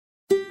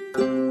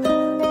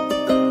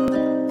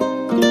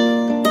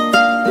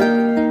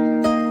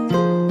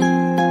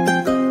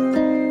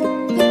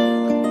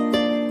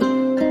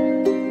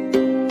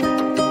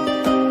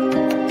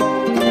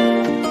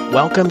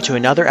Welcome to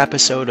another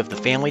episode of the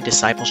Family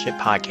Discipleship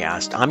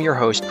Podcast. I'm your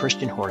host,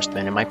 Christian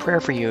Horstman, and my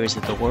prayer for you is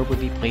that the Lord would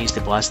be pleased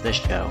to bless this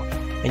show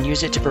and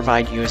use it to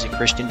provide you as a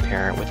Christian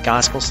parent with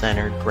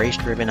gospel-centered,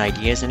 grace-driven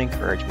ideas and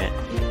encouragement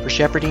for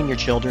shepherding your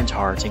children's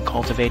hearts and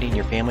cultivating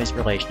your family's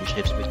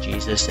relationships with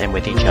Jesus and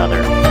with each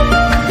other.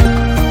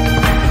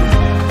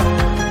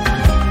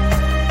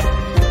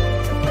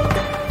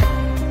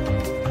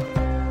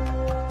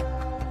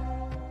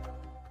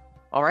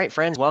 All right,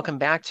 friends, welcome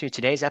back to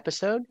today's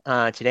episode.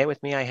 Today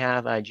with me, I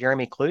have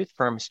Jeremy Kluth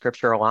from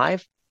Scripture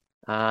Alive.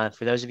 For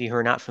those of you who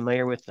are not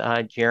familiar with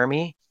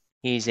Jeremy,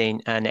 he's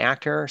an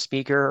actor,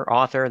 speaker,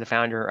 author, the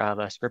founder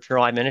of Scripture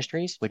Alive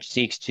Ministries, which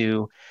seeks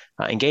to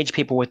engage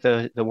people with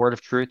the word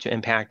of truth to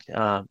impact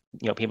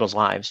people's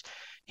lives.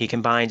 He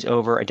combines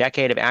over a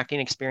decade of acting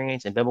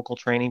experience and biblical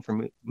training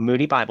from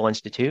Moody Bible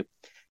Institute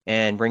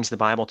and brings the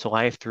Bible to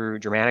life through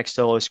dramatic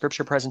solo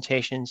scripture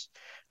presentations,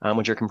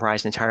 which are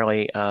comprised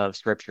entirely of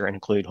scripture and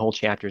include whole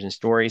chapters and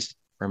stories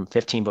from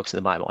 15 books of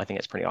the Bible. I think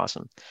that's pretty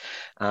awesome.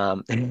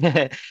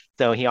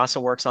 So he also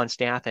works on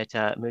staff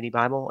at Moody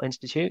Bible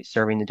Institute,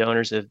 serving the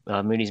donors of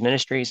Moody's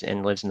Ministries,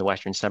 and lives in the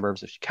western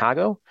suburbs of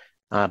Chicago.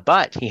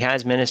 But he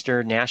has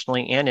ministered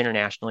nationally and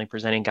internationally,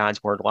 presenting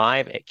God's Word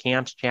live at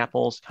camps,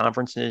 chapels,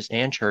 conferences,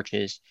 and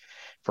churches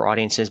for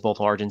audiences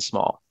both large and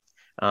small.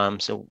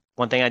 So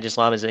one thing I just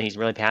love is that he's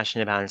really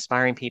passionate about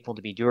inspiring people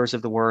to be doers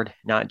of the Word,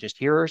 not just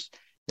hearers.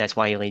 That's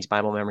why he leads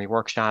Bible memory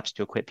workshops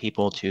to equip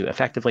people to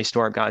effectively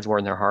store up God's Word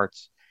in their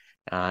hearts.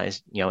 And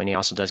he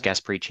also does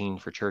guest preaching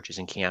for churches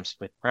and camps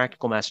with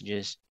practical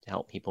messages to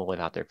help people live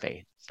out their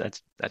faith. So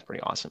that's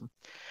pretty awesome.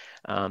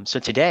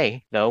 So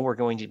today, though, we're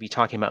going to be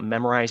talking about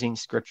memorizing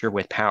Scripture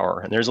with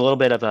power. And there's a little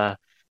bit of a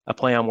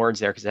play on words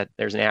there because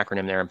there's an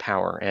acronym there,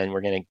 Empower, and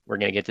we're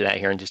gonna get to that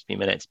here in just a few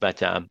minutes.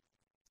 But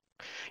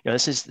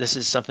this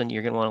is something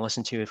you're going to want to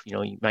listen to if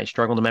you might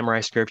struggle to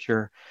memorize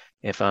Scripture,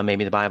 if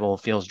maybe the Bible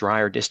feels dry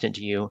or distant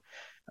to you.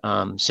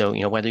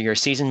 So whether you're a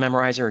seasoned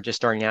memorizer or just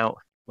starting out,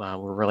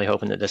 we're really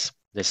hoping that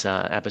this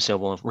episode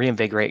will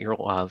reinvigorate your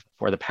love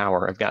for the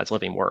power of God's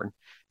living Word.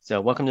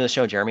 So welcome to the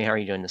show, Jeremy. How are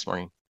you doing this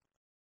morning?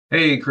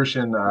 Hey,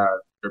 Christian,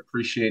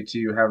 appreciate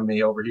you having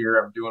me over here.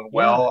 I'm doing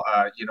well,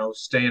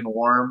 staying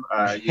warm.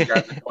 You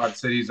got the Quad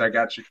Cities, I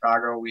got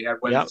Chicago. We had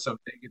Yep. some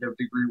negative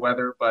degree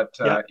weather, but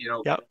Yep.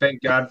 Yep.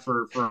 thank God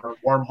for a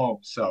warm home.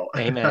 So,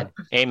 Amen.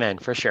 Amen.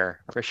 For sure.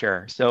 For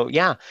sure. So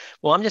yeah,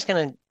 well, I'm just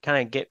going to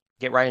kind of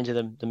get right into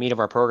the meat of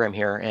our program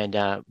here and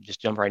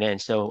just jump right in.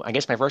 So I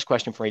guess my first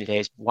question for you today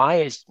is, why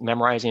is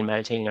memorizing and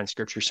meditating on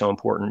Scripture so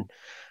important,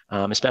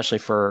 especially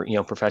for,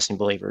 professing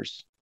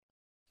believers?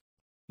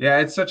 yeah,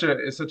 it's such a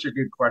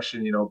good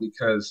question,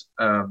 because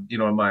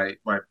in my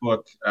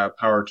book,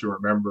 Power to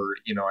Remember,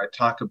 I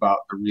talk about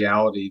the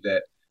reality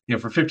that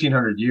for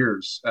 1,500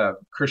 years of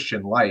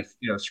Christian life,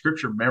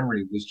 Scripture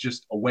memory was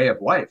just a way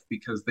of life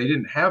because they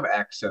didn't have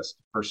access to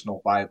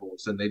personal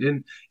Bibles, and they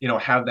didn't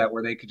have that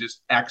where they could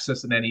just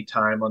access it any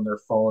time on their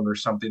phone or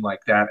something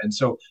like that. And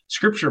so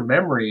Scripture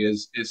memory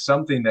is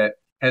something that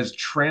has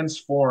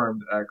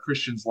transformed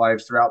Christians'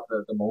 lives throughout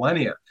the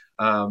millennia.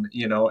 And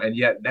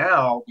yet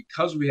now,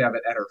 because we have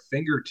it at our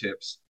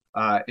fingertips,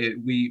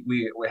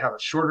 we have a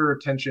shorter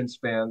attention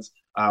spans.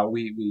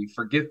 We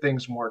forget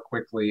things more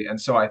quickly, and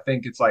so I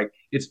think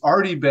it's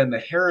already been the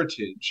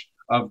heritage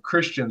of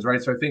Christians,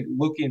 right? So I think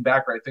looking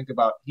back, right, think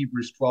about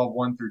Hebrews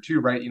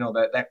 12:1-2, right?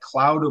 That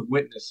cloud of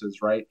witnesses,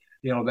 right?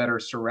 That are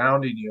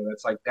surrounding you.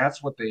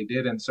 That's what they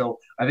did. And so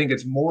I think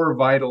it's more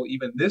vital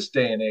even this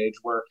day and age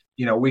where,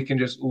 we can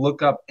just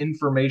look up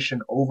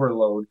information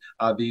overload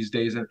these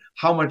days, and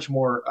how much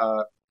more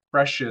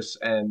precious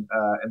and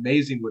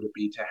amazing would it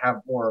be to have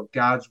more of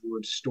God's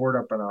word stored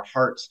up in our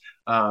hearts.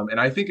 And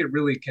I think it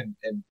really can,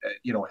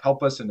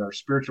 help us in our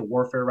spiritual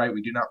warfare, right?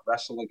 We do not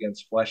wrestle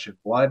against flesh and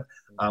blood.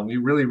 We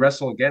really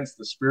wrestle against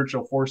the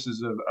spiritual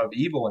forces of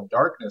evil and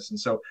darkness. And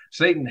so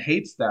Satan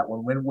hates that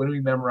when we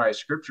memorize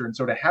Scripture. And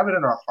so to have it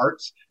in our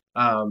hearts,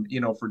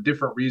 for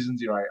different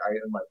reasons, I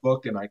in my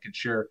book, and I can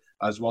share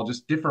as well,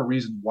 just different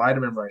reasons why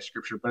to memorize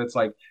Scripture. But it's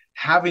like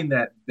having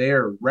that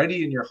there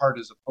ready in your heart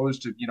as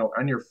opposed to,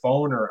 on your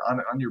phone or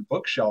on your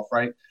bookshelf,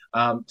 right?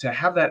 To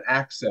have that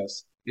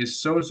access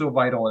is so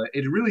vital. And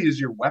it really is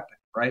your weapon,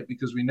 right?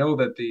 Because we know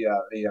that the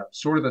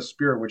sword of the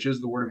Spirit, which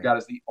is the Word of God,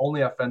 is the only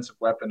offensive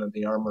weapon of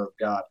the armor of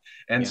God.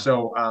 And Yeah.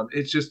 so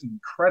it's just an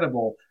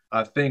incredible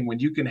thing when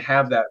you can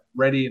have that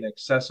ready and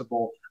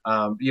accessible,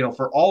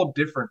 for all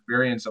different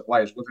variants of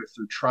lives, whether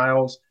through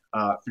trials,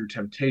 through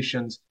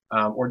temptations,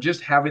 or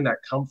just having that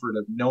comfort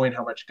of knowing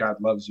how much God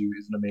loves you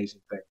is an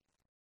amazing thing.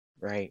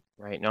 Right.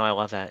 Right. No, I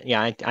love that.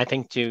 Yeah. I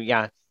think too.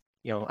 Yeah.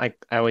 I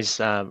always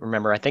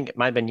remember, I think it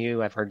might have been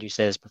you. I've heard you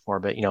say this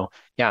before, but,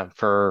 yeah,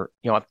 for,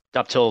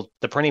 up till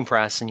the printing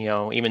press and,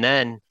 even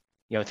then,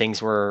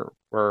 things it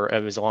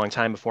was a long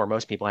time before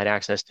most people had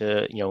access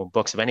to,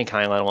 books of any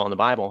kind, let alone the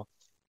Bible.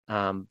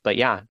 But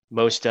yeah,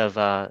 most of,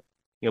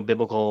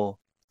 biblical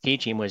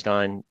teaching was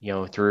done,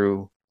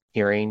 through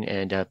hearing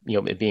and,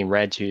 it being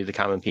read to the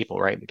common people,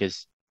 right?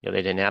 Because they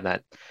didn't have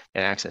that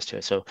access to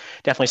it. So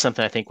definitely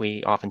something I think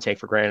we often take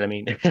for granted. I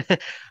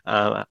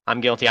mean,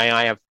 I'm guilty.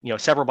 I have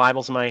several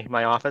Bibles in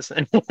my office,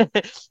 and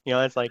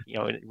it's like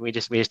we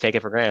just take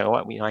it for granted.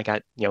 What I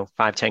got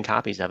 5, 10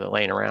 copies of it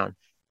laying around,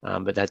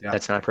 but Yeah,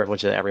 that's not a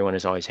privilege that everyone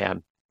has always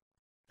had.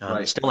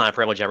 right. Still not a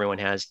privilege everyone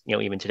has,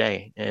 even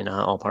today in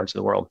all parts of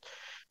the world.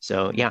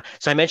 So Mhm. yeah.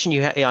 So I mentioned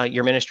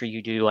your ministry.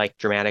 You do like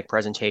dramatic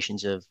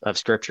presentations of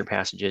scripture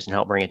passages and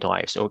help bring it to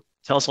life. So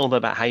tell us a little bit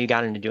about how you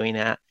got into doing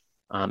that,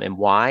 and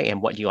why,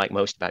 and what do you like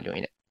most about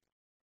doing it?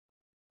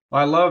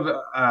 Well,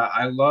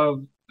 I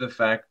love the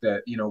fact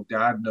that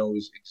God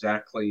knows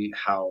exactly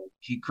how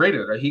He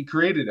created it. He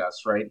created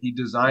us, right? He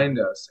designed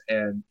Mhm. us,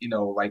 and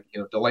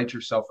delight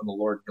yourself in the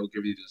Lord, and He'll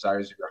give you the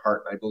desires of your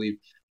heart. And I believe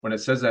when it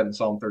says that in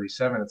Psalm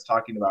 37, it's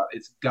talking about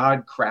it's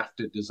God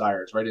crafted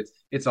desires, right?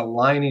 It's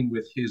aligning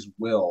with His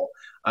will,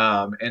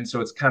 and so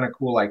it's kind of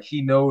cool. Like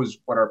He knows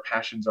what our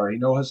passions are. He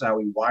knows how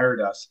He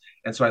wired us,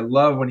 and so I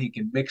love when He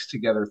can mix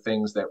together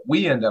things that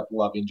we end up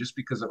loving just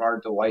because of our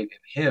delight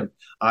in Him.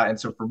 And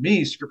so for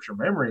me, scripture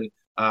memory,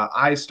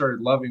 I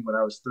started loving when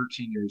I was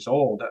 13 years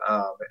old.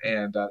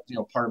 And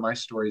part of my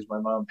story is my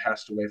mom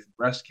passed away from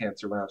breast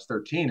cancer when I was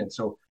 13. And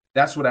so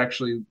that's what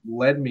actually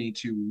led me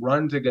to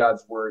run to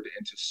God's word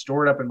and to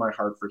store it up in my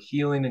heart for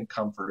healing and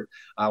comfort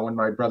when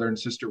my brother and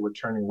sister were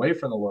turning away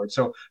from the Lord.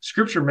 So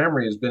scripture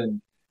memory has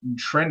been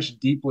entrenched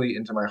deeply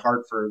into my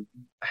heart for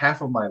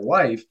half of my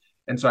life.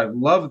 And so I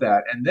love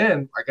that. And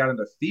then I got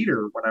into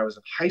theater when I was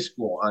in high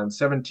school. On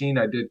 17,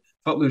 I did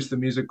Footloose the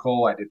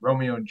musical. I did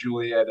Romeo and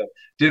Juliet and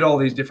did all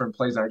these different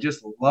plays. And I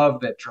just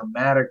love that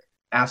dramatic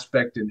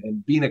aspect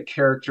and being a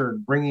character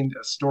and bringing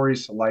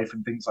stories to life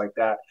and things like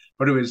that.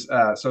 But it was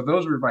so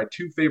those were my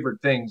two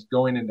favorite things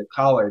going into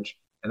college.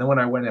 And then when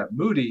I went at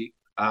Moody,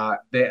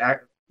 they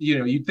act,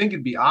 you'd think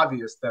it'd be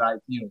obvious that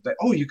that,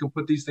 oh, you can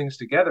put these things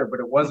together, but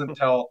it wasn't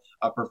until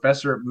a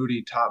professor at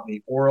Moody taught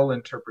me oral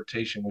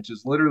interpretation, which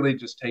is literally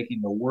just taking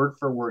the word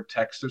for word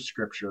text of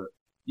scripture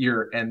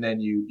and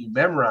then you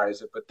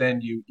memorize it, but then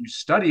you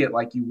study it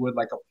like you would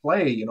like a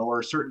play, or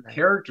a certain Right.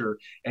 character,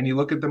 and you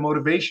look at the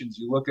motivations,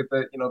 you look at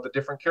the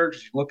different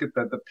characters, you look at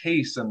the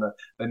pace and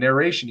the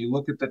narration, you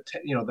look at the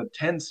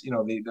tense,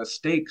 the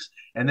stakes,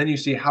 and then you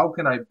see how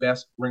can I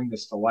best bring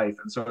this to life.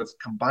 And so it's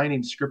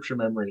combining scripture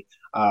memory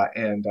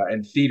and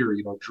theater,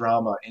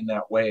 drama in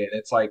that way. And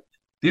it's like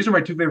these are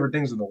my two favorite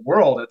things in the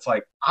world. It's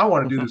like I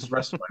want to do this the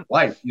rest of my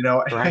life,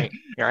 Right. and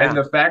Yeah.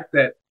 the fact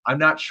that I'm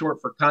not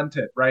short for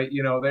content, right?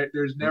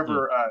 There's Mm-mm.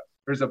 never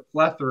there's a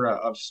plethora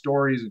of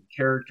stories and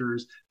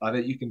characters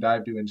that you can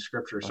dive to in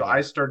scripture. Oh So I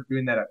yeah. started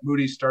doing that at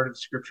Moody. Started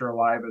Scripture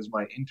Alive as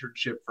my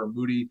internship for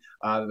Moody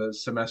the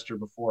semester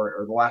before,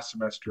 or the last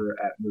semester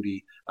at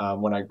Moody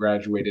when I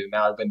graduated. And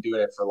now I've been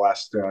doing it for the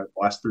last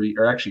 3,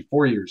 or actually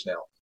 4 years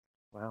now.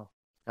 Wow.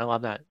 I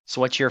love that.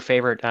 So what's your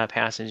favorite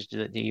passage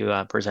that you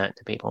present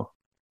to people?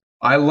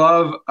 I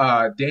love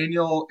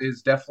Daniel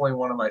is definitely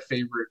one of my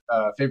favorite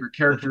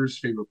characters,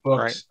 favorite Right.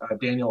 books.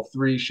 Daniel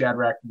 3,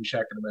 Shadrach,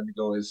 Meshach, and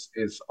Abednego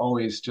is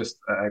always just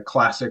a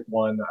classic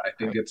one. I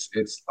think Right.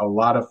 it's a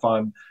lot of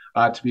fun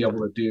to be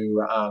able to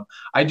do.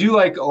 I do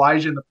like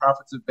Elijah and the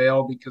Prophets of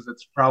Baal because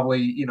it's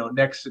probably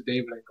next to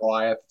David and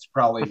Goliath, it's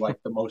probably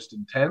like the most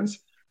intense.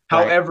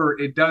 Right. However,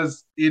 it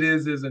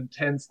is as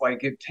intense.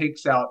 Like it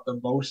takes out the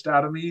most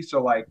out of me.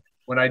 So like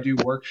when I do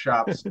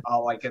workshops,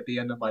 I'll like at the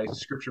end of my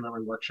scripture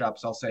memory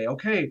workshops, I'll say,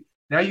 okay,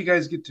 now you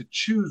guys get to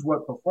choose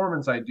what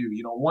performance I do.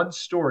 One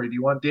story. Do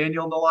you want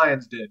Daniel in the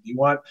lion's den? Do you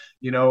want,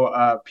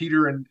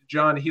 Peter and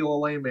John heal a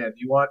lame man? Do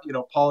you want,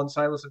 Paul and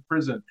Silas in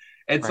prison?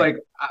 It's Right.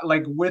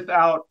 like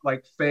without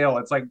like fail,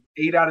 it's like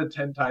 8 out of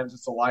 10 times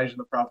it's Elijah and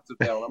the prophets of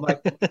Baal. And I'm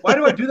like, why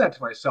do I do that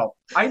to myself?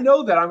 I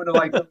know that I'm gonna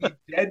like be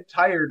dead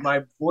tired.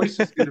 My voice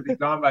is gonna be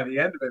gone by the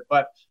end of it,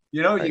 but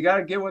you Right. got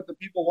to get what the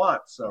people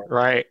want. So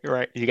Right.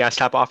 Right. You gotta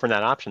stop offering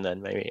that option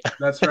then, maybe.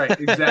 that's right.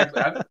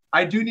 Exactly.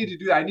 I do need to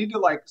do that. I need to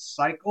like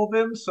cycle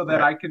them so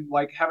that Right. I can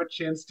like have a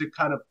chance to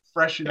kind of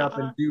freshen up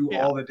Yeah. and do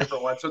Yeah. all the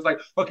different ones. So it's like,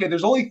 okay,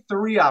 there's only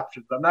 3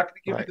 options. I'm not going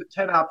to give you Right. the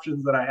 10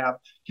 options that I have.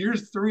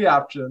 Here's 3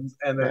 options,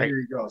 and then Right. here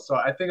you go. So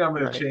I think I'm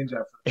going to Right. change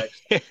that for the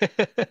next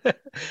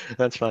time.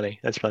 That's funny.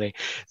 That's funny.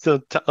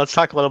 So let's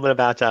talk a little bit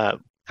about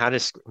how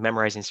does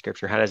memorizing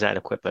scripture, how does that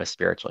equip us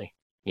spiritually?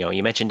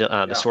 You mentioned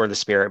the Yeah. sword of the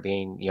spirit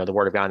being, the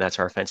word of God, and that's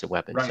our offensive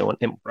weapon. Right. So,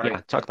 yeah,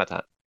 Right. talk about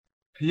that.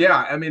 Yeah,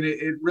 I mean,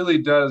 it really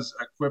does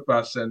equip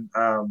us. And,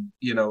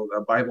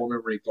 a Bible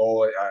memory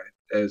goal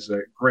is a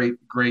great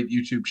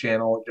YouTube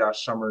channel.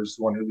 Josh Summers,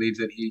 the one who leads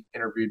it, he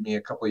interviewed me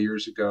a couple of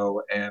years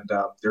ago. And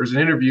there's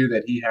an interview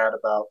that he had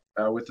about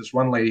with this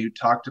one lady who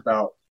talked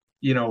about,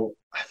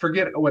 I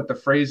forget what the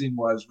phrasing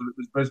was, but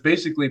it was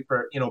basically,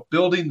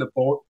 building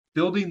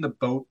the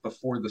boat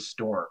before the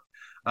storm.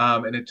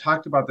 And it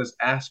talked about this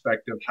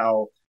aspect of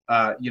how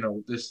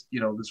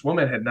this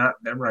woman had not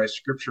memorized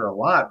scripture a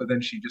lot, but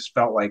then she just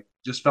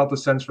felt the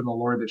sense from the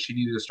Lord that she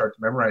needed to start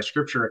to memorize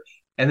scripture.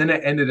 And then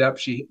it ended up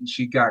she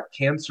got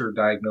cancer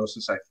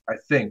diagnosis. I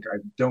think, I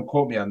don't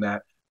quote me on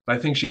that, but I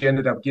think she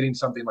ended up getting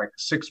something like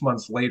 6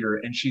 months later.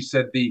 And she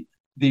said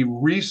the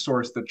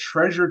resource, the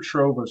treasure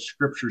trove of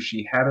scripture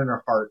she had in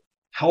her heart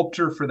helped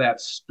her for that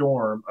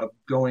storm of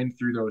going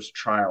through those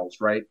trials,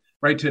 right?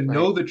 Right. To Right.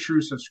 know the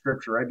truths of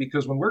scripture, right?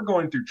 Because when we're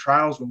going through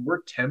trials, when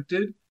we're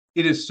tempted,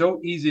 it is so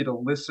easy to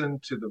listen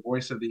to the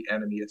voice of the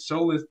enemy. It's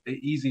so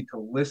easy to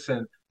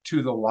listen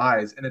to the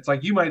lies. And it's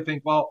like you might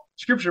think, well,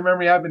 scripture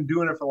memory, I've been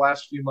doing it for the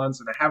last few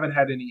months and I haven't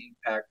had any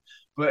impact,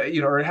 but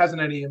or it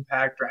hasn't any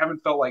impact, or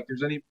haven't felt like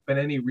there's been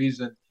any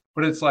reason.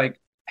 But it's like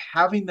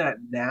having that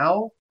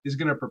now is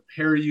going to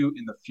prepare you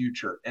in the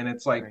future. And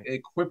it's like Right.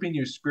 equipping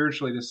you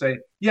spiritually to say,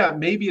 yeah,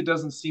 maybe it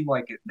doesn't seem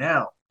like it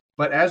now.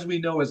 But as we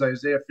know, as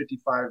Isaiah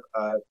 55,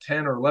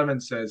 10 or 11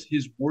 says,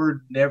 his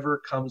word never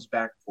comes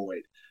back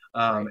void.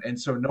 Right. And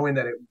so knowing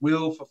that it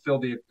will fulfill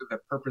the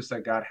purpose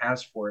that God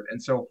has for it.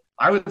 And so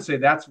I would say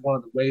that's one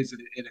of the ways that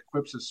it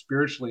equips us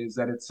spiritually, is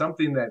that it's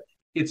something that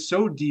it's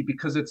so deep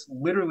because it's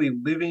literally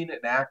living and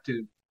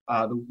active.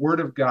 The word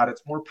of God,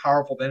 it's more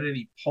powerful than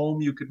any poem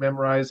you could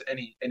memorize,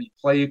 any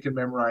play you can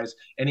memorize,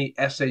 any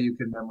essay you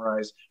can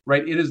memorize,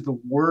 right? It is the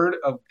word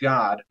of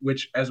God,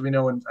 which, as we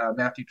know in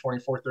Matthew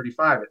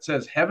 24:35, it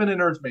says, heaven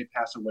and earth may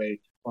pass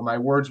away, but my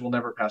words will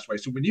never pass away.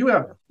 So when you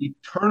have Yeah.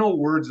 eternal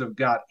words of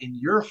God in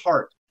your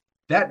heart,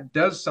 that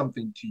does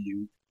something to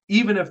you,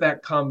 even if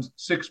that comes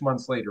 6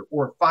 months later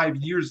or 5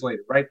 years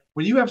later, right?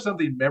 When you have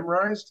something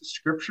memorized,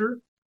 scripture,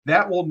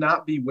 that will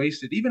not be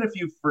wasted. Even if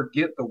you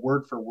forget the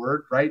word for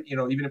word, right?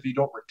 Even if you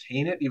don't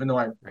retain it, even though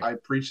Right. I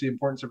preach the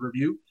importance of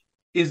review,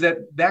 is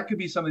that could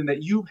be something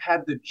that you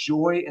had the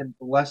joy and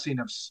blessing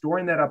of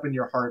storing that up in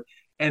your heart.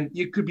 And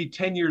it could be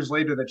 10 years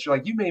later that you're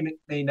like, you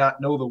may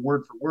not know the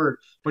word for word,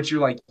 but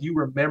you're like, you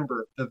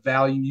remember the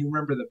value, you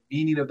remember the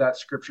meaning of that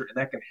scripture, and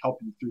that can help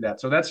you through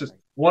that. So that's just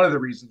Right. one of the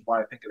reasons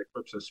why I think it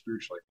equips us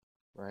spiritually.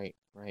 Right.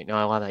 Right. No,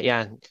 I love that.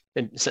 Yeah.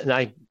 And so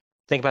I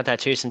think about that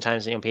too.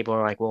 Sometimes, people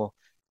are like, well,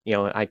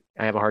 I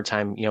have a hard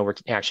time,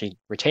 actually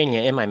retaining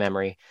it in my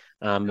memory.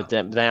 Yeah. But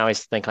then I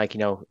always think like,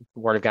 the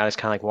word of God is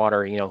kind of like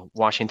water,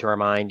 washing through our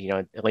mind,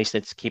 at least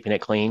it's keeping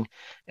it clean.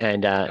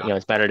 And, Yeah.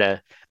 it's better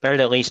to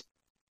at least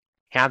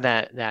have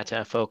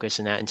that focus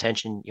and that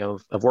intention,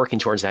 of working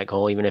towards that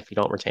goal, even if you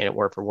don't retain it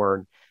word for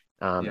word.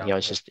 Yeah.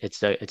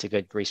 It's a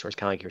good resource,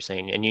 kind of like you're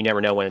saying, and you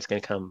never know when it's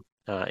going to come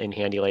in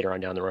handy later on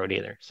down the road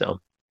either. So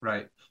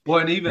Right. Well,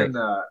 and great.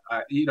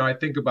 even I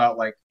think about,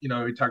 like,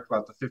 we talked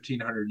about the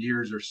 1500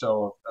 years or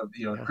so of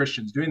Yeah.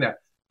 Christians doing that.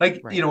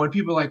 Like, Right. when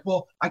people are like,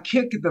 well, I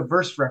can't get the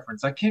verse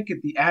reference, I can't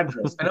get the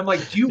address, and I'm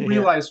like, do you Yeah.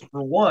 realize,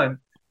 for one,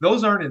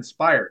 those aren't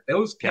inspired.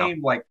 Those No.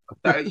 came like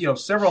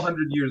several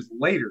hundred years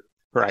later.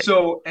 Right.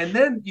 So, and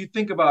then you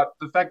think about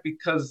the fact,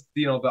 because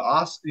the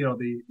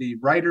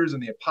writers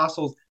and the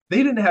apostles,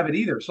 they didn't have it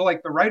either. So,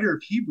 like, the writer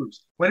of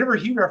Hebrews, whenever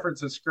he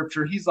references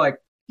scripture, he's like,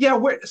 yeah,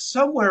 where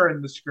somewhere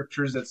in the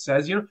scriptures it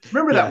says,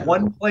 remember that Yeah.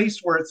 one place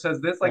where it says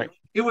this? Like, Right.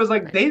 it was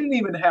like Right. they didn't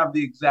even have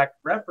the exact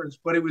reference,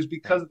 but it was Right.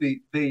 because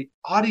the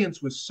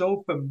audience was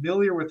so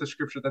familiar with the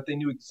scripture that they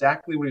knew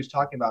exactly what he was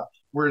talking about.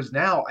 Whereas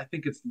now, I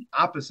think it's the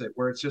opposite,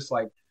 where it's just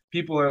like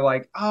people are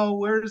like, oh,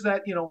 where is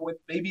that?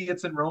 Maybe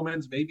it's in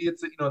Romans, maybe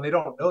it's and they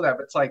don't know that.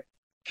 But it's like,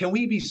 can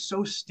we be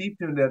so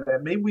steeped into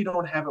that maybe we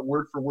don't have it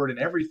word for word in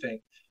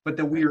everything, but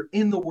that we Right. are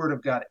in the Word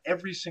of God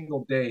every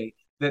single day,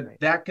 that Right.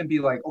 that can be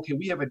like, okay,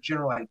 we have a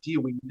general idea,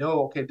 we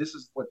know, okay, this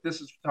is what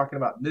this is talking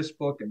about in this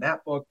book and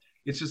that book.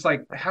 It's just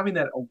like Right. having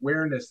that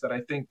awareness that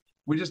I think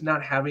we're just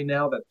not having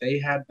now, that they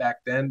had back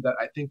then, that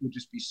I think would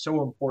just be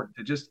so important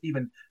to just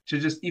even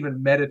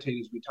meditate,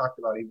 as we talked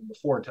about even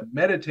before, to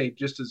meditate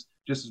just as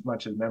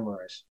much as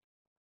memorize.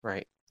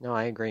 Right. No,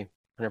 I agree.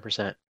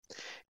 100%.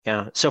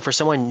 Yeah. So for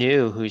someone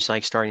new who's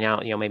like starting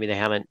out, maybe they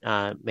haven't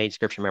made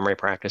scripture memory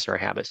practice or a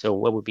habit. So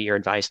what would be your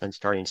advice on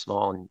starting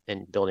small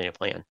and building a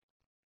plan?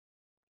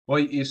 Well,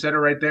 you said it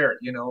right there.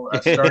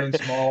 Starting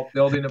small,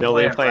 building a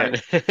Building a plan,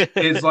 right? plan.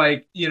 Is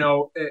like,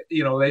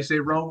 they say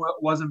Rome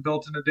wasn't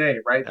built in a day,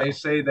 right? They No.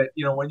 say that,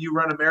 when you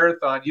run a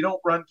marathon, you don't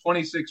run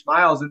 26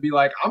 miles and be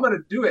like, I'm going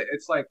to do it.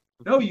 It's like,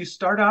 no, you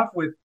start off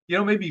with,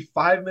 maybe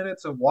 5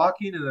 minutes of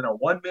walking and then a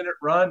 1 minute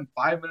run,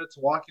 5 minutes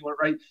of walking,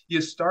 right? You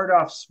start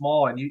off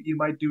small and you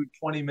might do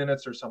 20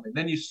 minutes or something.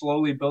 Then you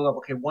slowly build up,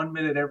 okay, 1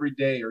 minute every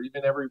day or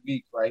even every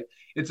week, right?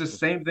 It's the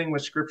same thing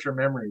with scripture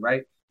memory,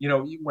 right?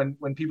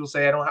 When people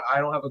say I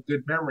don't have a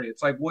good memory,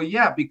 it's like, well,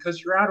 yeah,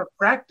 because you're out of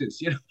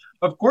practice.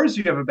 Of course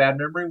you have a bad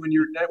memory when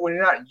you're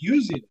not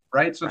using it,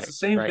 right? So it's Right. the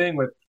same Right. thing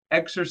with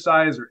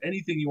exercise or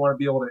anything you want to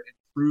be able to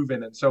improve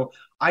in. And so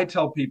I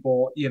tell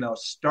people,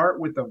 start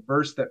with a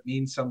verse that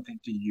means something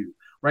to you,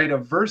 right? A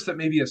verse that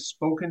maybe has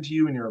spoken to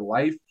you in your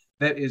life,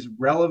 that is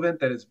relevant,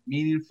 that is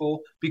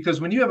meaningful. Because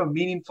when you have a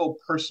meaningful,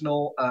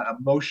 personal,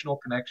 emotional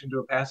connection to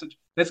a passage,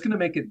 that's going to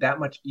make it that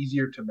much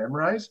easier to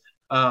memorize.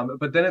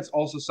 But then it's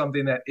also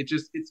something that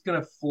it's going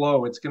to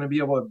flow. It's going to be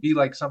able to be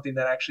like something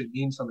that actually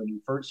means something to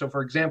you. So,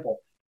 for example,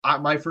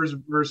 my first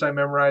verse I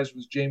memorized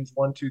was James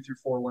 1, 2 through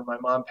 4 when my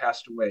mom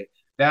passed away.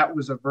 That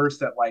was a verse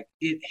that, like,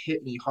 it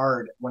hit me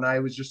hard when I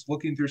was just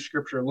looking through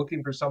scripture,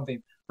 looking for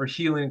something for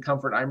healing and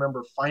comfort. I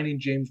remember finding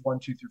James 1,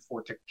 2 through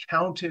 4, to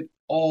count it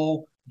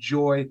all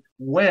joy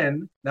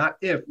when, not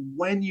if,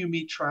 when you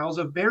meet trials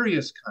of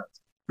various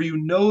kinds. For you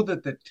know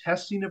that the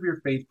testing of your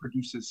faith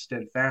produces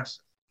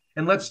steadfastness.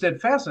 And let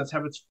steadfastness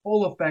have its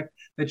full effect,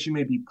 that you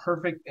may be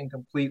perfect and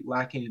complete,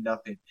 lacking in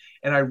nothing.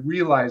 And I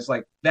realized,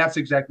 like, that's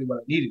exactly what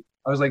I needed.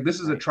 I was like, this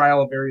is a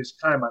trial of various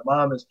kind. My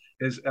mom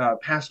is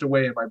passed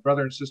away, and my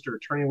brother and sister are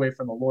turning away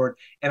from the Lord.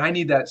 And I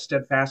need that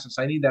steadfastness.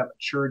 I need that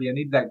maturity. I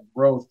need that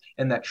growth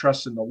and that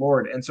trust in the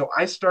Lord. And so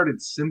I started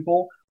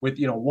simple with,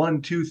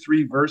 1, 2,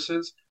 3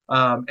 verses.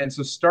 And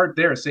so start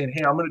there saying,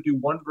 hey, I'm going to do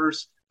one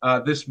verse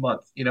this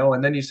month,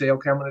 and then you say,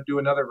 okay, I'm going to do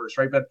another verse,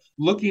 right? But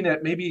looking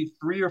at maybe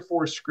 3 or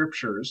 4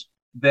 scriptures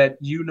that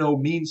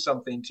mean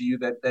something to you,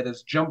 that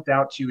has jumped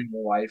out to you in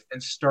your life,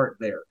 and start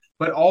there.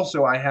 But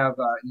also, I have,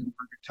 we're going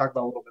to talk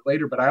about a little bit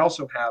later, but I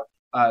also have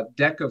a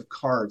deck of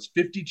cards,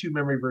 52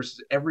 memory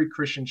verses every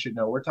Christian should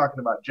know. We're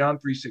talking about John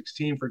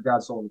 3:16, for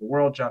God so loved the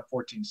world, John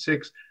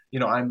 14:6,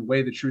 I'm the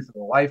way, the truth,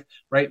 and the life,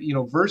 right?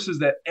 Verses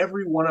that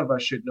every one of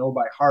us should know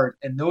by heart.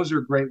 And those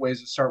are great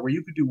ways to start, where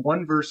you could do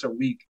one verse a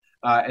week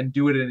and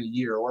do it in a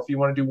year. Or if you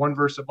want to do one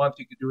verse a month,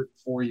 you could do it in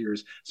 4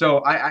 years.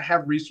 So I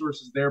have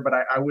resources there, but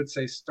I would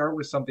say start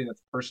with something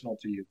that's personal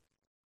to you.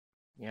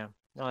 Yeah,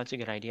 no, that's a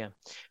good idea.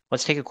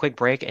 Let's take a quick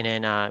break, and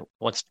then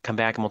let's come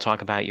back and we'll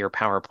talk about your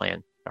power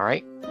plan. All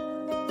right.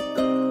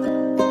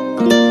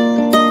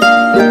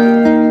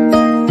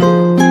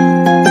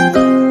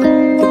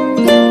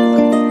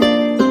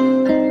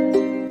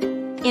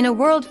 In a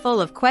world full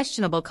of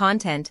questionable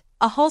content,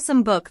 a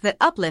wholesome book that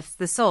uplifts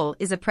the soul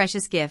is a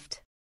precious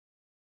gift.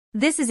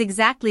 This is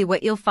exactly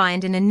what you'll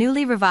find in a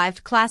newly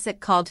revived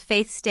classic called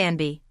Faith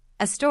Stanby,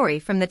 a story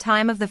from the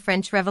time of the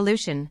French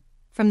Revolution,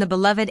 from the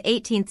beloved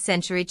 18th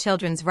century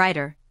children's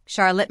writer,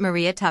 Charlotte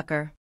Maria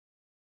Tucker.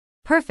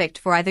 Perfect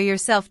for either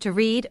yourself to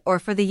read or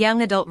for the young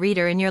adult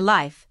reader in your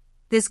life,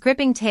 this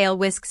gripping tale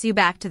whisks you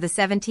back to the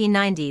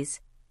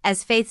 1790s,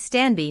 as Faith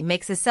Stanby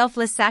makes a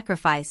selfless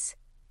sacrifice,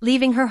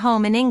 leaving her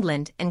home in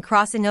England and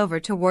crossing over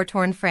to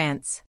war-torn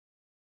France.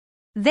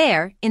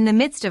 There, in the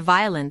midst of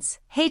violence,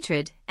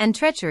 hatred, and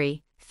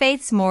treachery,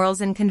 Faith's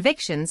morals and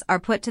convictions are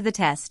put to the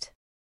test.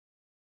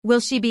 Will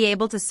she be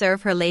able to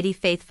serve her lady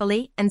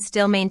faithfully and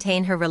still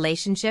maintain her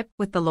relationship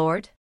with the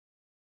Lord?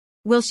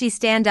 Will she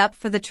stand up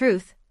for the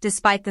truth,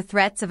 despite the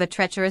threats of a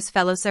treacherous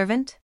fellow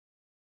servant?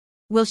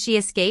 Will she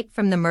escape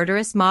from the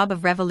murderous mob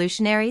of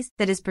revolutionaries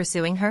that is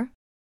pursuing her?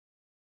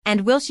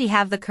 And will she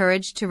have the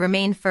courage to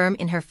remain firm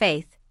in her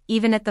faith,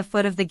 even at the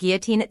foot of the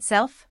guillotine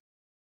itself?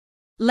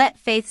 Let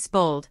Faith's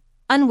bold,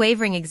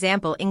 unwavering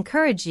example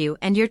encourage you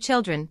and your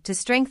children to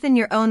strengthen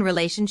your own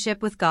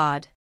relationship with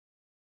God.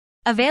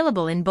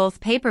 Available in both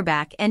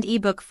paperback and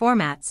ebook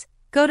formats,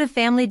 go to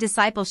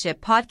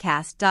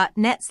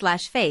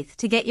familydiscipleshippodcast.net/faith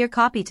to get your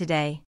copy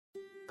today.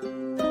 All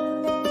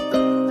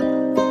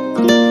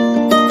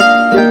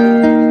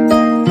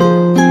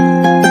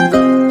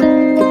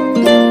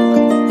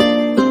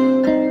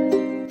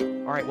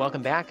right,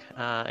 welcome back.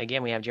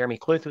 Again, we have Jeremy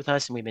Kluth with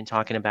us, and we've been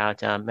talking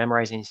about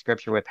memorizing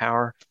scripture with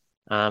power.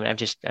 I've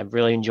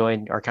really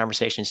enjoyed our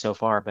conversation so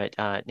far, but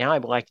now I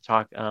would like to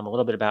talk a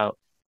little bit about,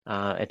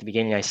 at the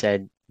beginning I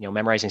said,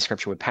 memorizing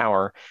scripture with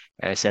power,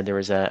 and I said there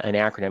was an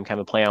acronym, kind of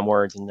a play on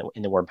words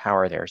in the word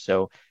power there.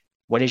 So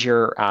what is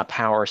your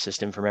power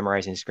system for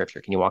memorizing scripture?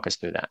 Can you walk us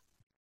through that?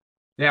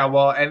 Yeah,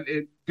 well, and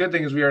good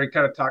thing is we already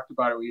kind of talked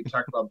about it. We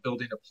talked about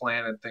building a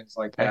plan and things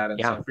like that, and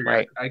so I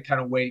figured I'd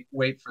kind of wait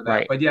for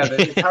that. But yeah,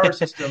 the power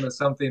system is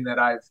something that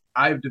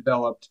I've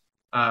developed,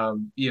 over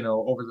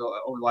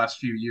the last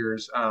few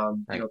years.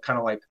 Kind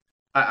of like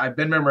I've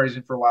been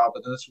memorizing for a while,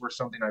 but this was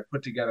something I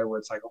put together where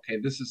it's like, okay,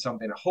 this is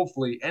something that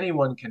hopefully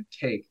anyone can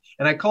take.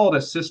 And I call it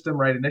a system,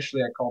 right?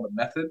 Initially, I called it a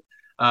method,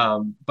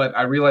 but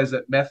I realized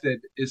that method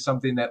is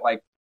something that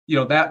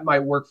that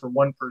might work for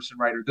one person,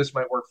 right? Or this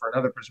might work for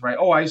another person, right?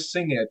 Oh, I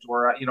sing it,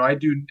 or I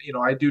do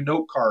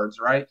note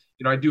cards, right?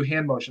 I do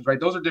hand motions, right?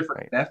 Those are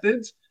different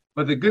methods.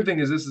 But the good thing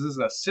is this is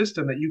a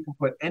system that you can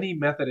put any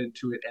method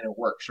into it and it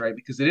works, right?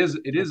 Because it is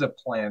a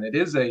plan, it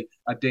is a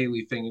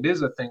daily thing, it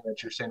is a thing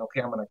that you're saying, okay,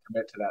 I'm going to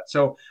commit to that.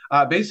 So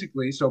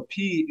basically, so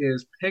P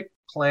is pick,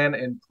 plan,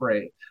 and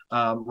pray,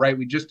 right?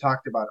 We just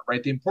talked about it,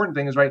 right? The important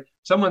thing is, right?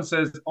 Someone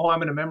says, oh, I'm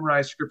going to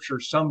memorize scripture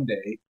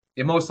someday.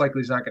 It most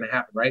likely is not going to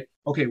happen, right?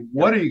 Okay,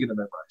 what are you going to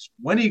memorize?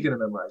 When are you going to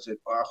memorize it?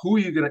 Who are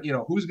you going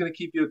to, who's going to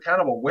keep you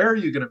accountable? Where are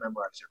you going to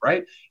memorize it,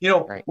 right?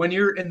 When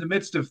you're in the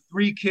midst of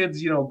 3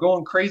 kids,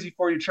 going crazy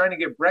for you, trying to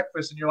get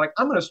breakfast, and you're like,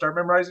 I'm going to start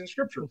memorizing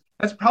scripture.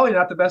 That's probably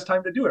not the best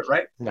time to do it,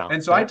 right? No.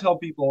 And so I tell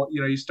people,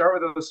 you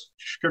start with those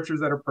scriptures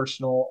that are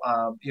personal,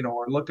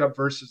 or look up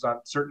verses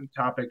on certain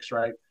topics,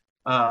 right?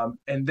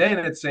 And then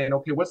it's saying,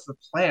 okay, what's the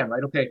plan,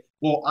 right? Okay,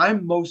 well,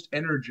 I'm most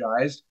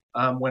energized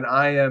when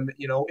I am,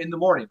 in the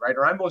morning, right?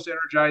 Or I'm most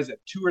energized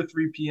at 2 or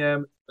 3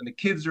 p.m. when the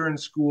kids are in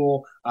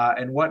school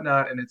and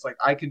whatnot. And it's like,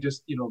 I can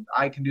just,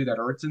 I can do that.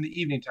 Or it's in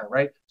the evening time,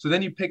 right? So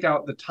then you pick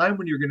out the time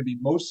when you're going to be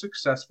most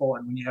successful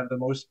and when you have the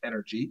most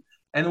energy.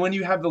 And when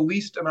you have the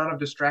least amount of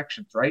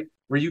distractions, right?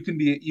 where you can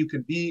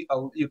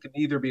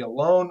either be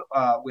alone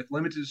with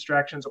limited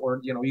distractions, or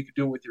you could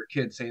do it with your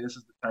kids. Say this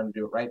is the time to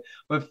do it, right?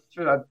 But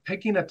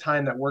picking a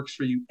time that works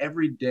for you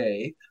every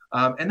day,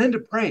 and then to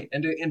pray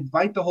and to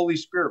invite the Holy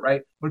Spirit,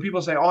 right? When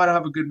people say, "Oh, I don't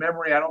have a good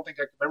memory. I don't think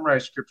I can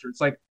memorize Scripture,"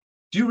 it's like,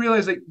 do you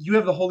realize that you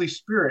have the Holy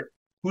Spirit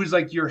who's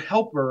like your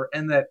helper,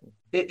 and that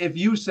if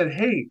you said,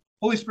 "Hey,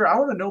 Holy Spirit, I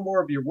want to know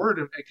more of your word,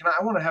 and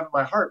I want to have it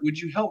in my heart. Would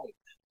you help me?"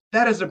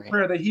 That is a Right.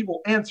 prayer that he will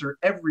answer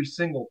every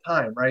single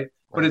time, right?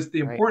 But Right. it's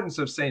the Right. importance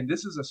of saying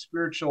this is a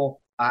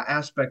spiritual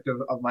aspect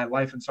of my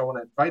life, and so I want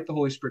to invite the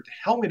Holy Spirit to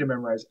help me to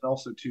memorize, and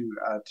also to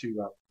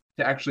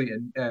actually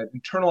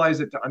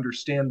internalize it, to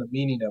understand the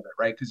meaning of it,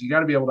 right? Because you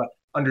got to be able to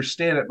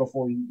understand it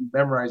before you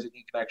memorize it.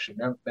 You can actually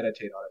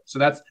meditate on it. So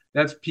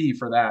that's P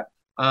for that.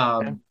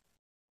 Okay.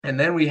 And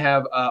then we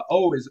have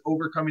O is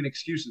overcoming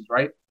excuses,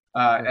 right?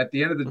 Mm. At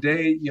the end of the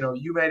day,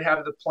 you might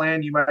have the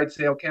plan. You might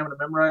say, okay, I'm going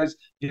to memorize,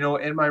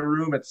 in my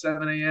room at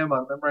 7 a.m.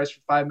 I'll memorize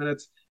for 5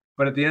 minutes.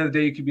 But at the end of the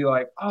day, you could be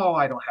like, oh,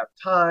 I don't have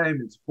time.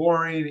 It's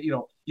boring.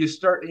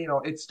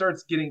 It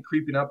starts getting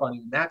creeping up on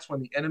you. And that's when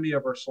the enemy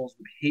of our souls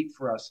would hate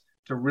for us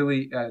to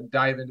really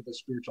dive into the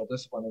spiritual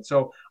discipline. And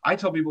so I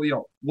tell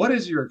people, what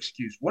is your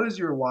excuse? What is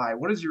your lie?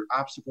 What is your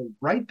obstacle?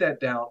 Write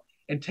that down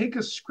and take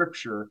a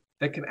scripture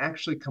that can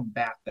actually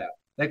combat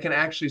that can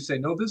actually say,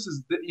 no, this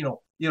is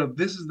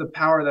this is the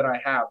power that I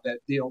have, that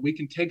we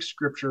can take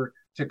scripture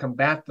to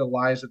combat the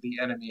lies of the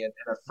enemy, and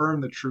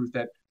affirm the truth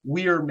that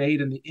we are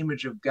made in the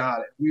image of God,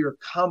 and we are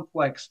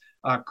complex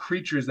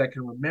creatures that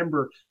can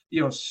remember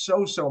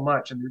so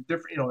much, and they're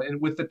different,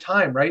 and with the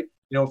time, right?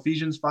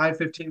 Ephesians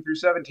 5:15 through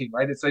 17,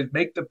 right? It says,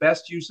 make the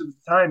best use of the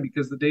time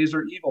because the days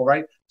are evil,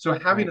 right? So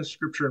having Right. a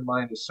scripture in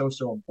mind is so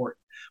important.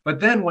 But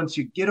then once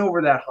you get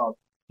over that hump,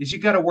 is you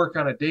got to work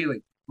on it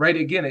daily, right?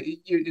 Again,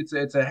 it's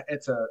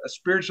a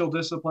spiritual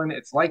discipline.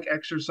 It's like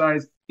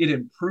exercise. It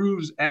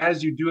improves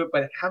as you do it,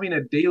 but having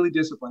a daily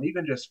discipline,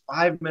 even just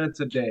 5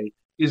 minutes a day,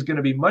 is going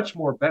to be much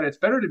more better. It's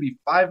better to be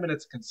 5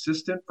 minutes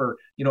consistent for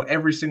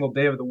every single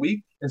day of the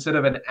week, instead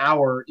of an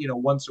hour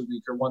once a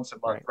week or once a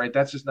month, Right. right?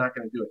 That's just not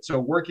going to do it. So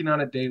working on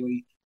it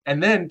daily,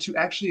 and then to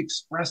actually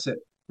express it,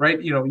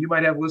 right? You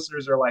might have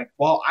listeners that are like,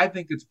 well, I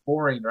think it's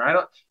boring, or I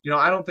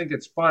don't think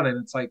it's fun. And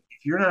it's like,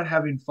 if you're not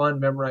having fun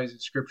memorizing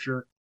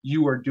scripture,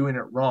 you are doing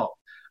it wrong.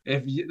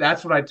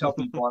 That's what I tell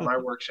people on my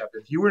workshop.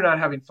 If you are not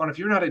having fun, if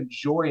you're not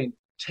enjoying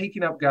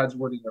taking up God's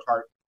word in your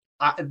heart,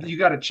 you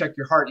got to check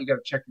your heart. You got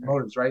to check your Right.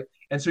 motives, right?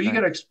 And so you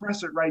got Right. to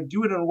express it right.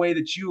 Do it in a way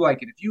that you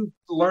like it. If you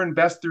learn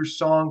best through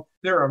song,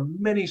 there are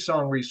many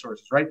song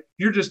resources, right? If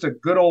you're just a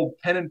good old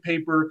pen and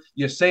paper,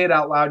 you say it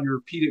out loud, you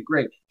repeat it,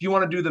 great. If you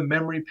want to do the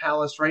memory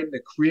palace, right,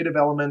 the creative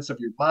elements of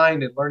your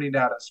mind and learning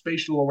how to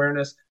spatial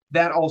awareness,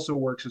 that also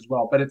works as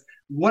well. But it's,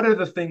 what are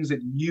the things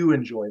that you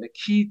enjoy?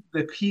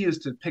 The key is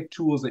to pick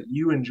tools that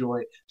you enjoy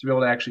to be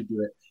able to actually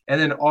do it.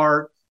 And then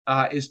R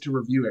is to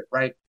review it,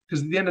 right?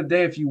 Because at the end of the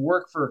day, if you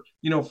work for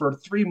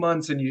 3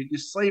 months and you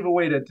slave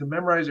away to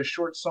memorize a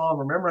short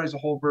psalm or memorize a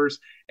whole verse,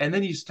 and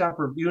then you stop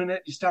reviewing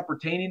it, you stop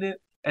retaining it,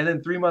 and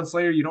then 3 months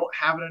later you don't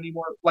have it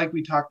anymore, like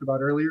we talked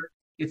about earlier,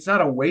 it's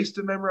not a waste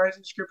of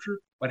memorizing scripture,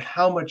 but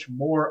how much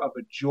more of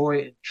a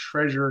joy and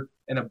treasure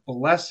and a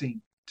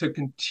blessing to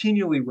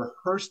continually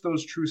rehearse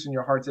those truths in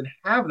your hearts and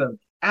have them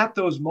at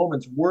those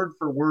moments, word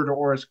for word,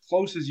 or as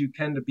close as you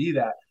can to be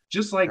that.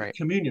 Just like Right.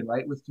 communion,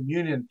 right? With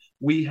communion,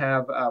 we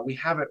have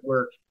it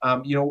where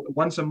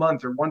once a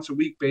month or once a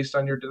week, based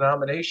on your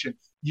denomination,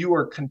 you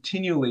are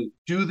continually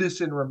do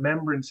this in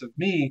remembrance of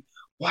me.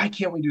 Why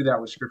can't we do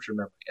that with scripture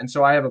memory? And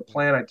so I have a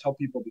plan. I tell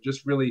people to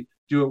just really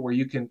do it where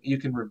you can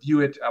review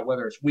it,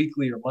 whether it's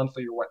weekly or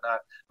monthly or whatnot.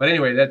 But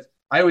anyway, that's,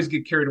 I always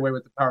get carried away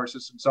with the power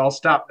system, so I'll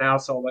stop now.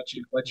 So I'll let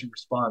you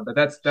respond. But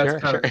that's Sure.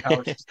 kind Sure. of the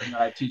power system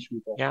that I teach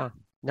people. Yeah.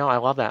 No, I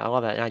love that. I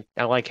love that.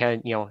 I like how, I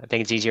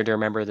think it's easier to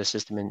remember the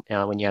system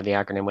when you have the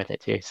acronym with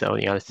it too. So,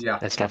 Yeah.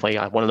 that's definitely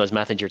one of those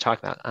methods you're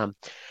talking about.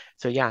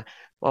 So yeah,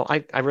 well,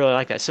 I really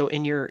like that. So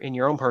in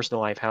your own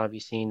personal life, how have you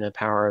seen the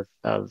power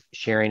of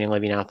sharing and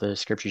living out the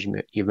scriptures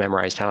you've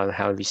memorized? How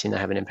have you seen that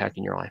have an impact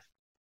in your life?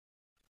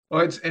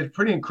 Well, it's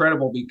pretty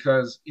incredible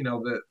because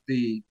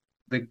the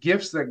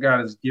gifts that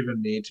God has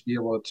given me to be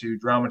able to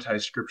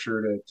dramatize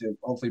Scripture, to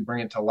hopefully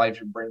bring it to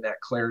life and bring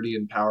that clarity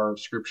and power of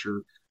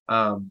Scripture.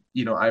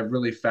 I've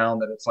really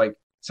found that it's like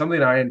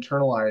something I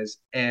internalize,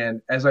 and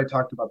as I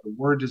talked about, the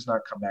Word does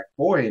not come back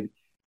void.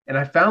 And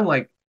I found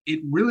like it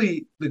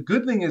really, the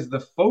good thing is the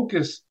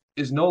focus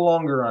is no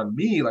longer on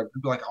me. Like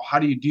people are like, oh, how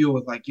do you deal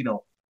with, like,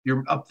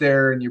 you're up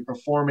there and you're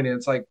performing, and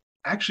it's like,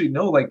 actually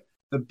no, like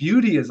the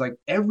beauty is like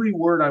every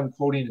word I'm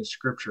quoting is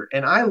scripture.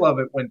 And I love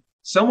it when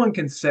someone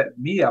can set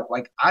me up.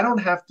 Like I don't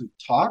have to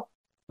talk.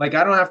 Like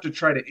I don't have to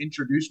try to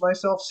introduce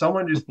myself.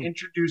 Someone just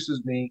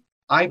introduces me.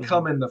 I Hmm.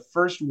 come in, the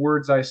first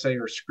words I say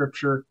are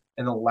scripture,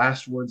 and the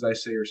last words I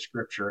say are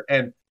scripture.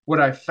 And what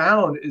I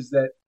found is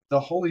that the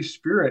Holy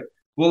Spirit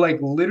will like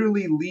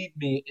literally lead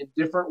me in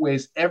different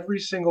ways every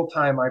single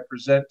time I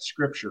present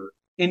scripture.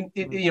 In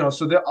Hmm.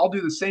 so that I'll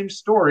do the same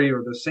story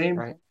or the same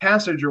Right.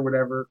 passage or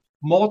whatever,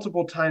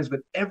 multiple times, but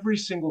every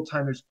single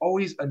time there's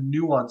always a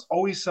nuance,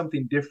 always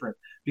something different,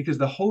 because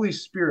the Holy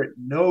Spirit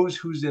knows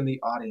who's in the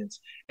audience,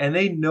 and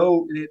he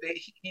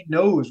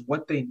knows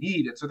what they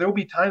need. And so there will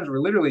be times where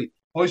literally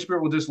Holy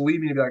Spirit will just leave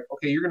me and be like,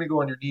 okay, you're going to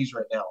go on your knees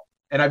right now.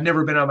 And I've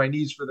never been on my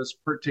knees for this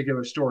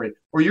particular story.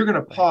 Or you're going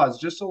to pause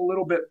just a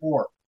little bit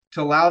more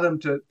to allow them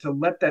to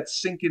let that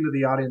sink into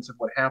the audience of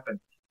what happened.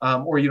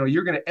 Or,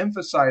 you're going to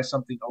emphasize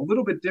something a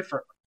little bit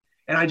differently.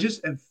 And I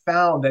just have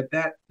found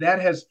that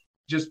has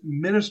just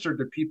ministered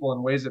to people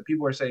in ways that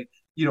people are saying,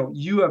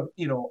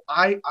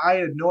 I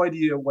had no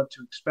idea what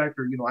to expect,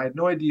 or, I had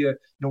no idea,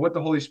 what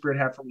the Holy Spirit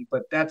had for me,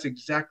 but that's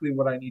exactly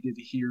what I needed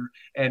to hear.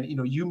 And,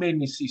 you made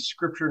me see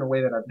scripture in a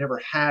way that I've never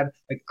had.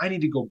 Like, I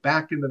need to go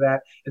back into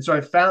that. And so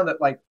I found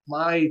that like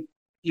my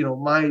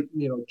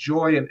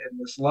joy and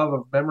this love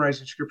of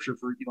memorizing scripture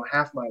for,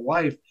 half my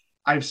life,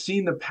 I've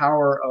seen the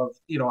power of,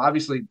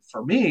 obviously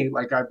for me,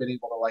 like I've been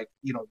able to like,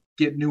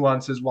 get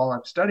nuances while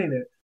I'm studying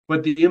it,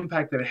 but the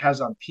impact that it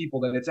has on people,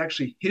 that it's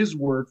actually his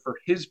word for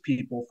his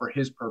people, for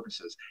his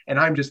purposes. And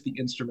I'm just the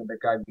instrument that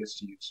God gets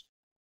to use.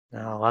 Oh,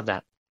 I love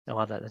that. I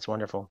love that. That's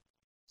wonderful.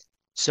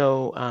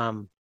 So,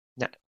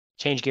 now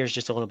change gears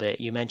just a little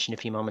bit. You mentioned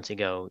a few moments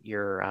ago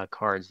your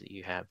cards that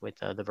you have with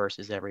the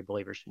verses that every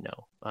believer should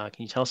know.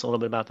 Can you tell us a little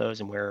bit about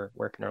those, and where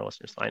can our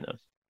listeners find those?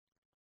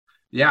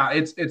 Yeah,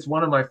 it's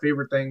one of my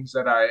favorite things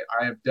that I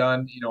have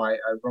done. I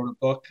wrote a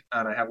book,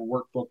 and I have a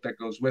workbook that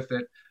goes with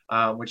it,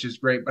 which is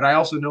great. But I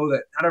also know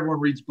that not everyone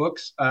reads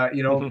books.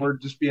 If we're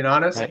just being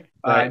honest, right.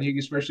 And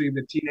especially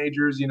the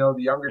teenagers, the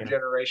younger Yeah.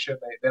 generation,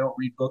 they don't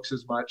read books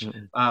as much.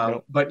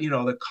 Nope. But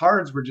the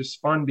cards were just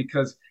fun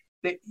because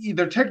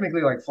they're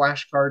technically like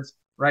flashcards,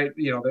 right?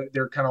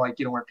 They're kind of like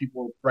where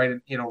people write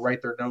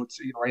their notes,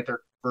 write their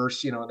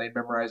verse, and they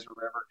memorize or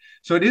whatever.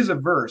 So it is a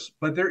verse,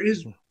 but there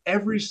is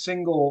every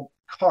single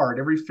card,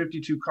 every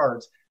 52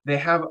 cards, they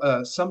have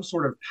some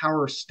sort of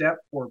power step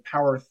or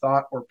power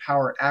thought or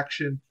power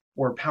action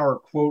or power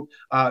quote,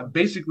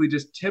 basically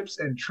just tips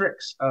and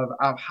tricks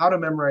of how to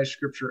memorize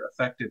scripture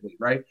effectively,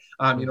 right?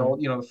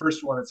 The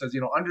first one, it says,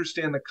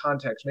 understand the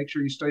context, make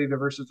sure you study the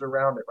verses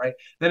around it, right?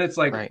 Then it's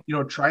like, Right.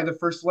 Try the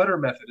first letter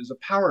method as a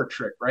power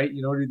trick, right?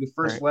 Do the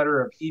first Right.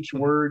 letter of each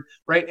word,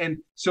 right? And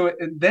so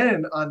and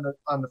then on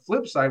the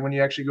flip side, when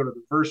you actually go to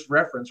the verse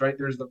reference, right,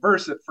 there's the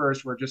verse at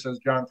first where it just says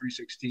John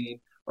 3:16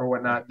 or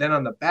whatnot. Then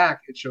on the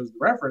back, it shows the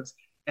reference,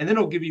 and then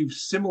it'll give you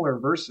similar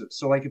verses.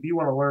 So like if you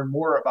want to learn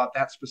more about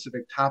that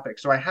specific topic.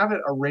 So I have it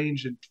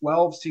arranged in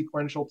 12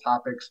 sequential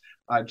topics: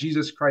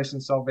 Jesus Christ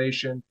and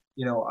salvation,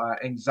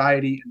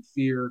 anxiety and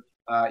fear,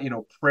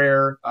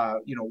 prayer,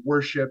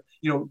 worship,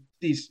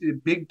 these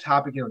big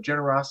topic,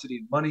 generosity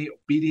and money,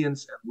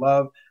 obedience and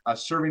love,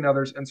 serving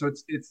others. And so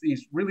it's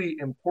these really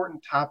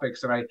important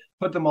topics that I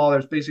put them all.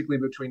 There's basically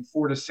between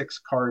 4 to 6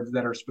 cards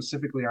that are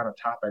specifically on a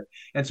topic.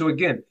 And so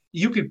again,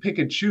 you could pick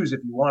and choose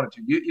if you wanted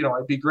to.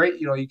 It'd be great.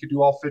 You could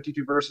do all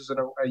 52 verses in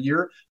a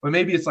year, but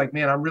maybe it's like,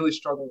 man, I'm really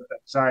struggling with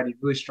anxiety,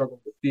 really struggling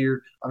with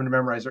fear. I'm going to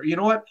memorize it. You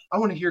know what? I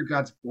want to hear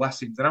God's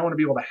blessings, and I want to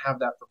be able to have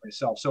that for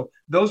myself. So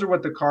those are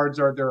what the cards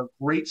are. They're a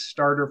great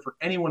starter for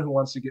anyone who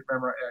wants to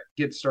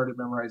get started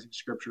memorizing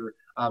scripture.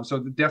 So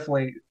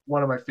definitely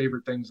one of my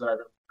favorite things that I've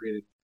ever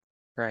created.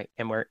 Right.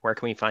 And where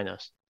can we find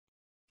those?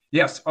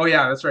 Yes. Oh,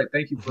 yeah, that's right.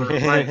 Thank you for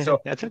reminding. So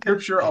That's okay.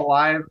 Scripture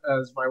Alive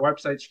is my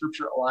website,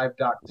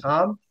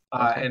 scripturealive.com.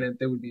 Okay. And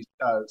they would be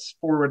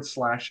 /store.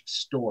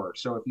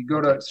 So if you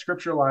go to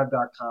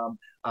scripturealive.com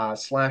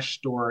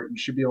 /store, you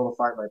should be able to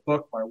find my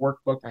book, my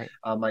workbook, Right.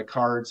 My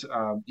cards,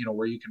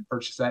 where you can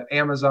purchase that.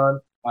 Amazon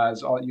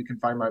you can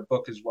find my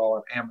book as well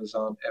on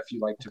Amazon if you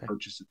like to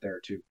purchase it there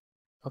too.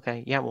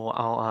 Okay. Yeah. Well,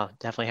 I'll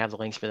definitely have the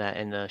links for that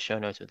in the show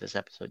notes with this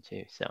episode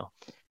too. So,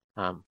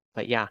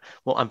 but yeah.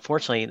 Well,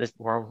 unfortunately,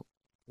 we're a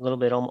little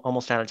bit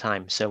almost out of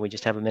time, so we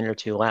just have a minute or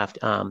two left.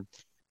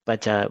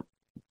 But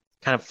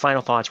kind of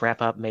final thoughts, wrap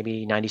up,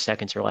 maybe 90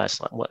 seconds or less.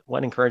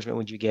 What encouragement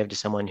would you give to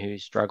someone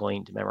who's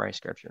struggling to memorize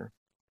scripture?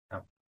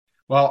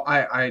 Well,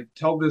 I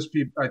tell this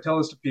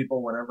to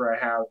people whenever I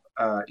have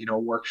a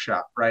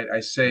workshop, right?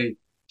 I say,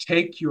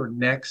 take your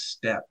next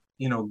step.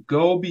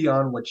 Go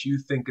beyond what you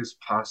think is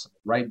possible,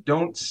 right?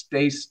 Don't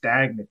stay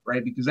stagnant,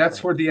 right? Because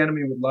that's where the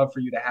enemy would love for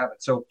you to have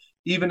it. So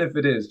even if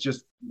it is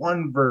just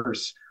one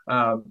verse,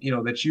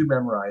 that you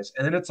memorize,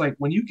 and then it's like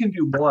when you can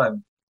do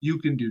one, you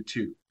can do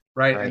two,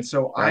 right? And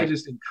so I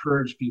just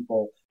encourage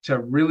people to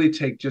really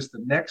take just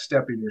the next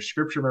step in your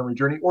scripture memory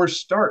journey, or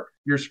start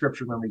your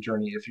scripture memory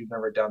journey if you've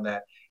never done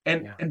that,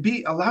 and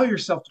allow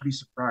yourself to be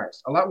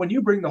surprised. When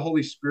you bring the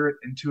Holy Spirit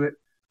into it,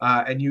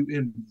 and you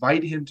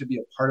invite him to be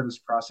a part of this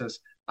process,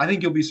 I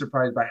think you'll be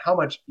surprised by how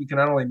much you can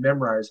not only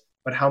memorize,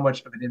 but how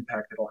much of an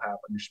impact it'll have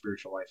on your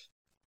spiritual life.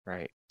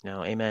 Right.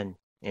 No, amen.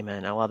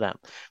 Amen. I love that.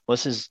 Well,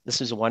 this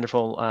is a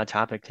wonderful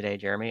topic today,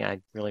 Jeremy.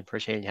 I really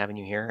appreciated having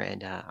you here,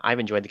 and I've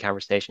enjoyed the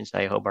conversation, so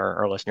I hope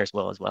our listeners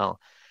will as well.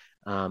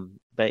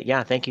 But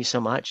yeah, thank you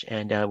so much,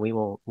 and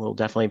we'll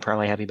definitely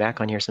probably have you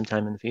back on here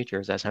sometime in the future.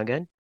 Does that sound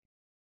good?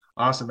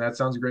 Awesome. That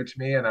sounds great to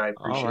me, and I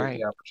All appreciate right.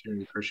 the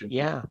opportunity, Christian.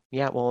 Yeah.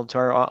 Yeah. Well, to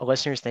our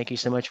listeners, thank you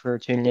so much for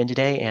tuning in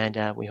today.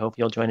 And we hope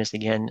you'll join us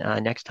again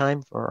next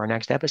time for our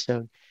next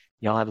episode.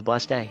 Y'all have a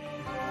blessed day.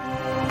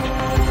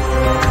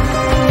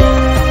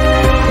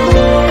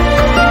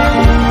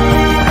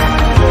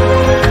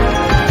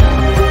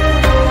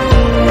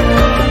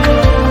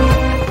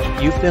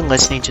 You've been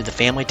listening to the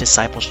Family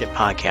Discipleship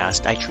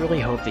Podcast. I truly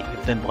hope that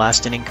you've been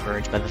blessed and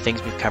encouraged by the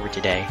things we've covered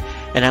today.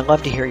 And I'd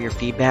love to hear your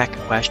feedback,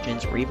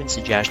 questions, or even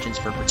suggestions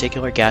for a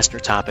particular guest or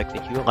topic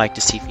that you would like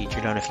to see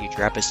featured on a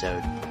future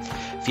episode.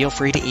 Feel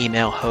free to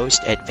email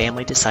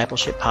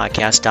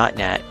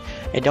host@familydiscipleshippodcast.net.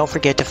 And don't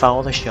forget to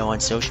follow the show on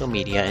social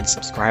media and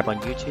subscribe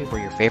on YouTube or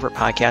your favorite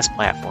podcast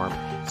platform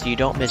so you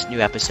don't miss new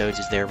episodes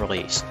as they're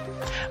released.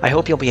 I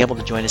hope you'll be able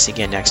to join us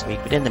again next week,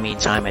 but in the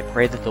meantime, I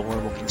pray that the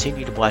Lord will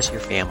continue to bless your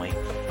family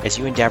as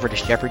you endeavor to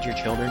shepherd your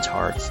children's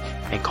hearts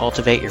and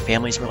cultivate your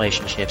family's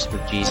relationships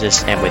with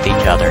Jesus and with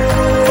each other.